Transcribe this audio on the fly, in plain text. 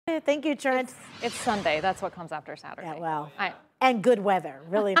Thank you, Trent. It's Sunday. That's what comes after Saturday. Yeah, well, and good weather.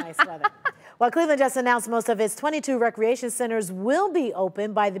 Really nice weather. Well, Cleveland just announced most of its 22 recreation centers will be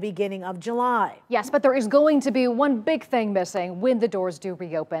open by the beginning of July. Yes, but there is going to be one big thing missing when the doors do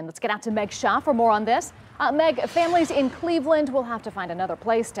reopen. Let's get out to Meg Shaw for more on this. Meg, families in Cleveland will have to find another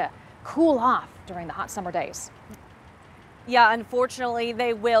place to cool off during the hot summer days. Yeah, unfortunately,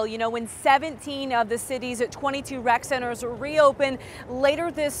 they will. You know, when 17 of the city's 22 rec centers reopen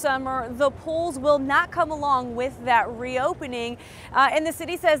later this summer, the pools will not come along with that reopening. And the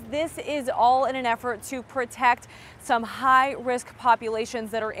city says this is all in an effort to protect some high-risk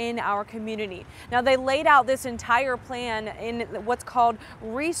populations that are in our community. Now, they laid out this entire plan in what's called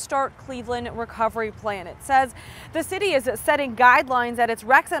Restart Cleveland Recovery Plan. It says the city is setting guidelines at its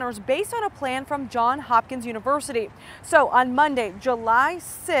rec centers based on a plan from Johns Hopkins University. So on Monday, July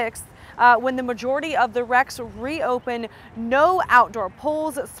 6th, when the majority of the recs reopen, no outdoor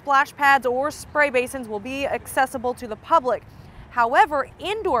pools, splash pads, or spray basins will be accessible to the public. However,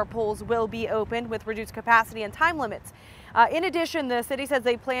 indoor pools will be opened with reduced capacity and time limits. In addition, the city says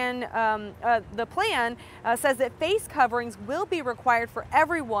the plan says that face coverings will be required for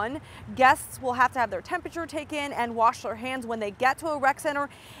everyone. Guests will have to have their temperature taken and wash their hands when they get to a rec center.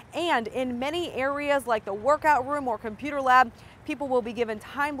 And in many areas like the workout room or computer lab, people will be given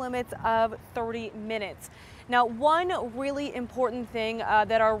time limits of 30 minutes. Now, one really important thing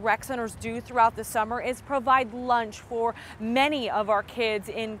that our rec centers do throughout the summer is provide lunch for many of our kids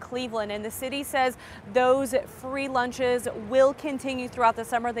in Cleveland. And the city says those free lunches will continue throughout the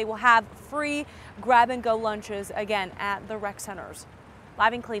summer. They will have free grab-and-go lunches again at the rec centers.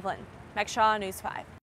 Live in Cleveland, Meg Shaw, News 5.